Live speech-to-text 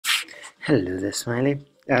Hello there, Smiley.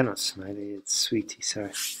 Not Smiley, it's Sweety,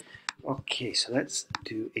 sorry. Okay, so let's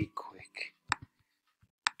do a quick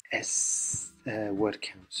word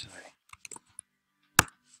count, sorry.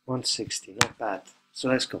 160, not bad. So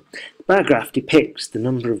let's go. The bar graph depicts the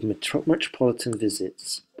number of metropolitan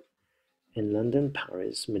visits in London,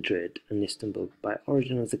 Paris, Madrid, and Istanbul by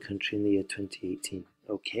origin of the country in the year 2018.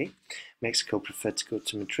 Okay, Mexico preferred to go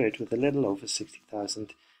to Madrid with a little over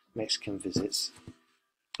 60,000 Mexican visits.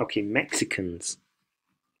 Okay, Mexicans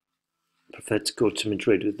preferred to go to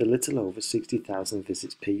Madrid with a little over 60,000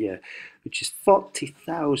 visits per year, which is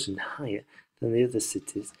 40,000 higher than the other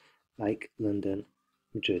cities like London,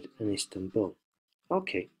 Madrid, and Istanbul.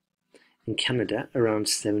 Okay. In Canada, around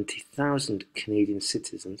 70,000 Canadian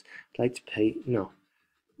citizens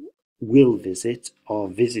will visit or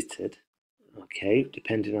visited, okay,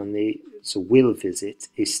 depending on will visit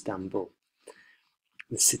Istanbul.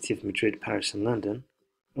 The city of Madrid, Paris, and London,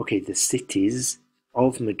 okay, the cities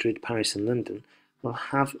of Madrid, Paris, and London will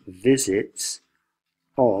have visits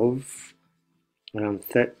of around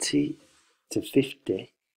 30 to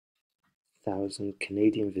 50,000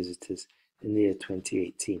 Canadian visitors in the year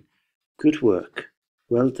 2018. Good work.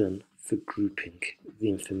 Well done for grouping the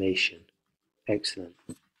information. Excellent.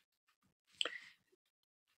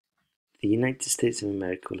 The United States of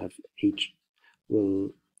America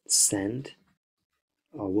will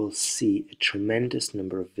see a tremendous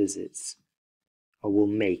number of visits, or will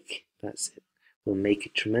make a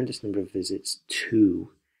tremendous number of visits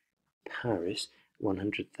to Paris,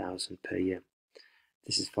 100,000 per year.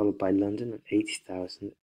 This is followed by London at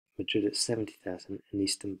 80,000, Madrid at 70,000, and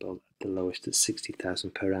Istanbul at the lowest at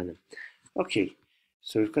 60,000 per annum. Okay,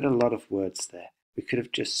 so we've got a lot of words there. We could have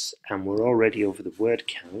and we're already over the word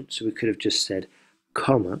count, so we could have just said,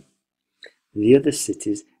 comma, the other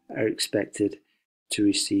cities are expected to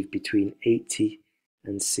receive between 80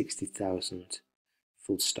 and 60,000,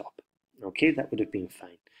 full stop. Okay, that would have been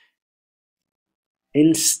fine.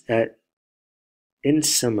 In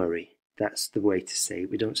summary, that's the way to say it.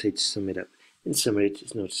 We don't say to sum it up. In summary, it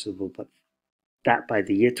is noticeable but that by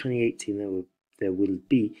the year 2018 there will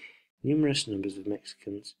be numerous numbers of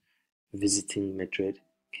Mexicans visiting Madrid,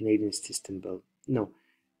 Canadians to Istanbul. No,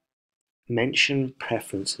 mention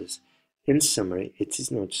preferences. In summary, it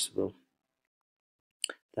is noticeable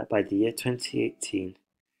that by the year 2018,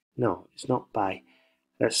 no, it's not by,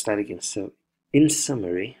 let's start again. So, in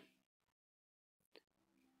summary,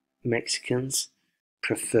 Mexicans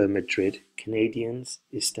prefer Madrid, Canadians,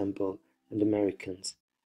 Istanbul, and Americans,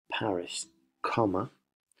 Paris, comma,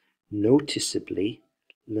 noticeably,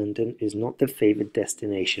 London is not the favoured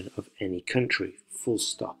destination of any country, full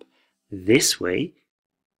stop. This way,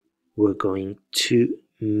 we're going to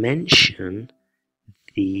mention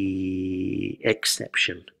the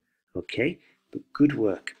exception, okay? But good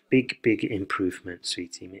work, big improvement,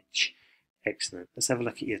 Sweetie Mitch. Excellent. Let's have a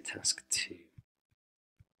look at your task 2.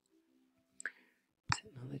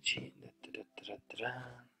 Technology,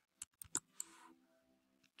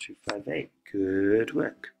 258, good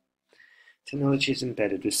work. Technology is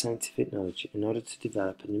embedded with scientific knowledge in order to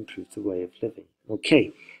develop and improve the way of living.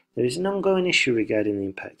 Okay, there is an ongoing issue regarding the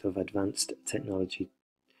impact of advanced technology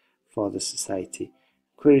for the society.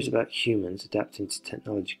 Queries about humans adapting to the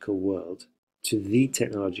technological world,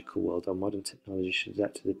 or modern technology should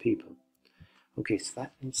adapt to the people. Okay, so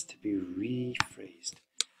that needs to be rephrased.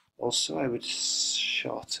 Also, I would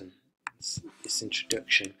shorten this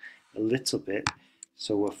introduction a little bit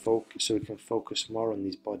so we can focus more on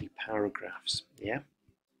these body paragraphs. Yeah?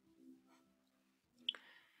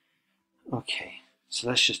 Okay, so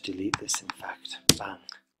let's just delete this, in fact. Bang.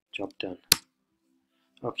 Job done.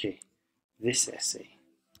 Okay, this essay.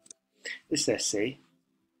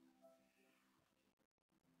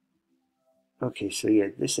 Okay, so yeah,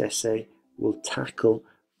 this essay will tackle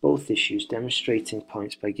both issues, demonstrating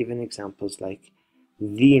points by giving examples like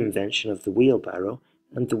the invention of the wheelbarrow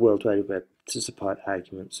and the World Wide Web to support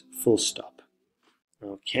arguments, full stop.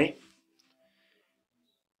 Okay.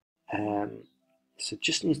 So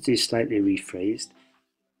just needs to be slightly rephrased,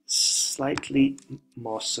 slightly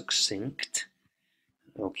more succinct,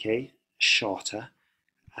 okay, shorter,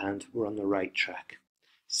 and we're on the right track.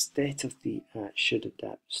 State of the art should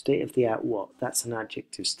adapt. State of the art what? That's an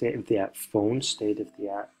adjective. State of the art phone, state of the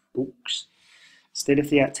art books, state of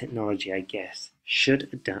the art technology, I guess, should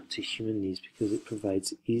adapt to human needs because it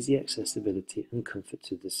provides easy accessibility and comfort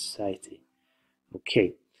to the society.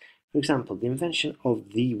 Okay, for example, the invention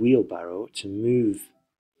of the wheelbarrow to move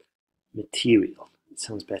material, it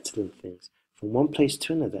sounds better than things, from one place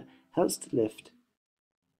to another helps to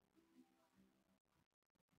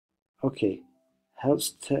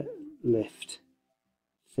lift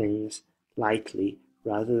things lightly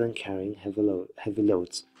rather than carrying heavy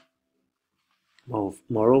loads.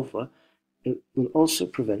 Moreover, it will also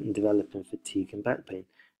prevent and developing fatigue and back pain.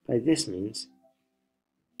 By this means,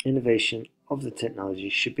 innovation of the technology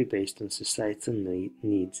should be based on societal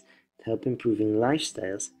needs to help improving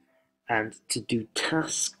lifestyles and to do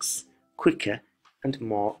tasks quicker and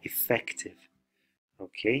more effective.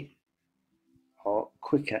 Okay? Or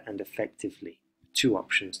quicker and effectively. Two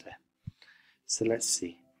options there. So let's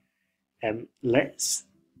see.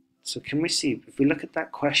 So can we see, if we look at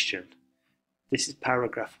that question, this is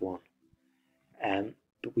paragraph 1.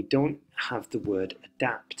 But we don't have the word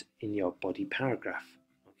adapt in your body paragraph.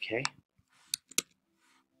 Okay?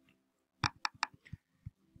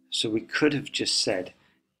 So we could have just said,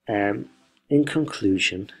 in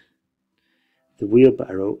conclusion, the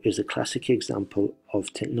wheelbarrow is a classic example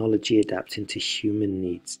of technology adapting to human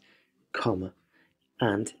needs, comma,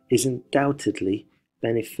 and is undoubtedly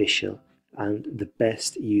beneficial and the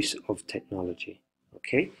best use of technology.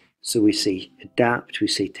 Okay, so we say adapt, we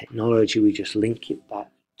say technology, we just link it back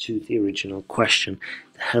to the original question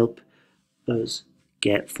to help us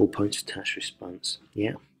get full points of task response.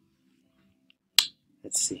 Yeah.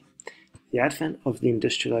 Let's see. The advent of the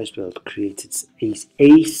industrialized world created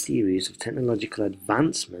a series of technological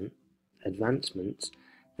advancements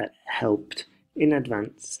that helped in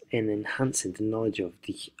enhancing the knowledge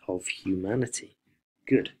of humanity.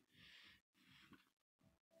 Good.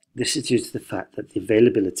 This is due to the fact that the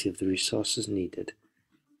availability of the resources needed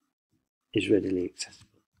is readily accessible.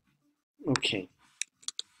 Okay.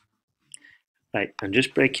 Right, I'm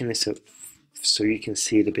just breaking this up so you can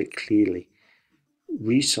see it a bit clearly.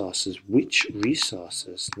 Resources, which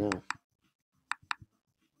resources now?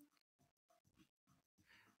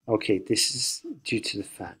 Okay, this is due to the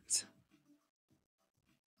fact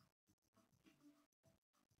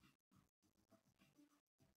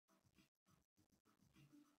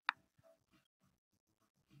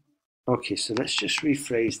okay, so let's just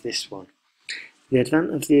rephrase this one. The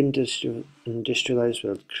advent of the industrialized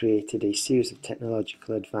world created a series of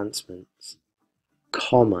technological advancements,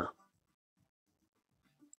 comma.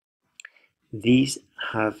 These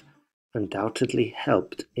have undoubtedly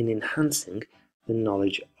helped in enhancing the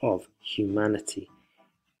knowledge of humanity.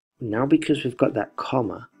 Now, because we've got that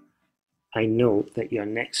comma, I know that your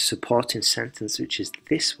next supporting sentence, which is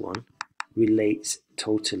this one, relates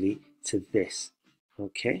totally to this,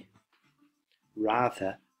 okay?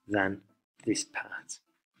 Rather than this part,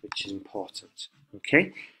 which is important,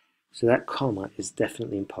 okay? So that comma is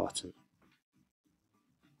definitely important.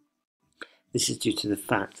 This is due to the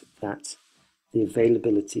fact that the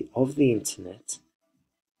availability of the internet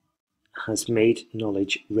has made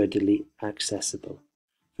knowledge readily accessible.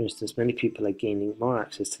 For instance, many people are gaining more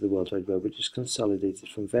access to the World Wide Web, which is consolidated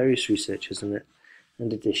from various researchers and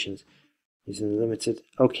editions using limited.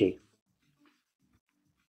 Okay.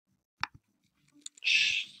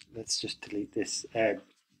 Let's just delete this,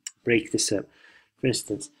 break this up. For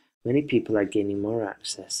instance, many people are gaining more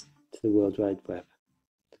access to the World Wide Web,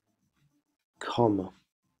 comma,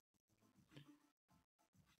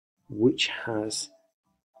 which has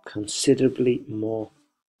considerably more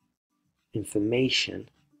information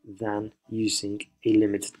than using a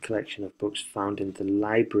limited collection of books found in the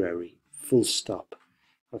library, full stop.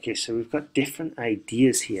 Okay, so we've got different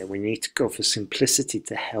ideas here. We need to go for simplicity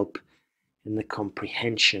to help in the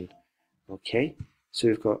comprehension. Okay, so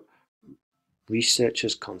we've got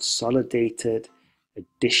researchers consolidated,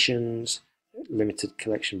 editions, limited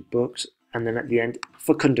collection books, and then at the end,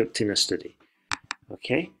 for conducting a study.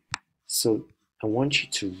 Okay, so I want you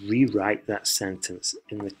to rewrite that sentence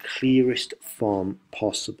in the clearest form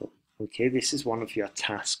possible. Okay, this is one of your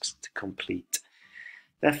tasks to complete.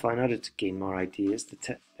 Therefore, in order to gain more ideas,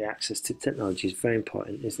 the access to technology is very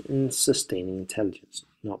important in sustaining intelligence.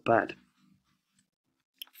 Not bad.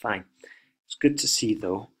 Fine. It's good to see,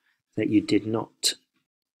 though, that you did not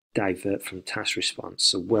divert from task response,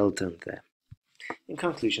 so well done there. In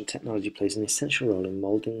conclusion, technology plays an essential role in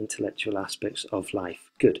moulding intellectual aspects of life.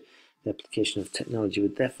 Good. The application of technology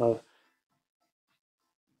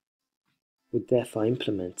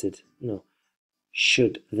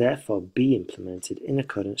should therefore be implemented in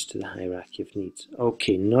accordance to the hierarchy of needs.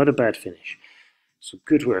 Okay, not a bad finish. So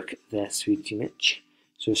good work there, Sweety Mitch.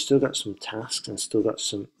 So we've still got some tasks and still got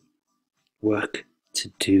some work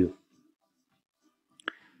to do.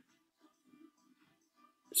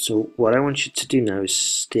 So what I want you to do now is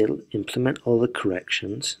still implement all the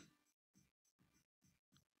corrections.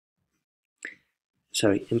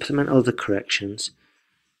 Implement all the corrections,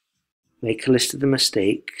 make a list of the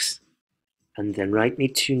mistakes, and then write me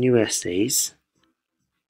 2 new essays.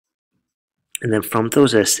 And then from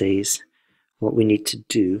those essays, what we need to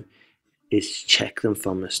do is check them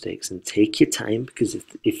for mistakes and take your time, because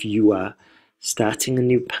if you are starting a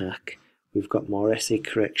new pack, we've got more essay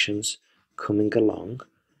corrections coming along,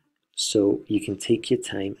 so you can take your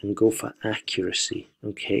time and go for accuracy.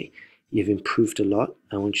 Okay, you've improved a lot.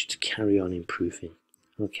 I want you to carry on improving.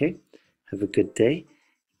 Okay, have a good day,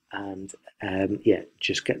 and yeah,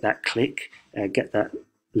 just get that get that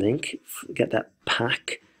link, get that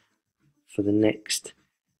pack for the next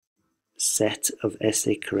set of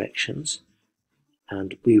essay corrections,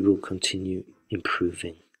 and we will continue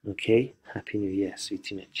improving. Okay, Happy New Year,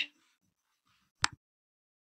 Sweety Mitch.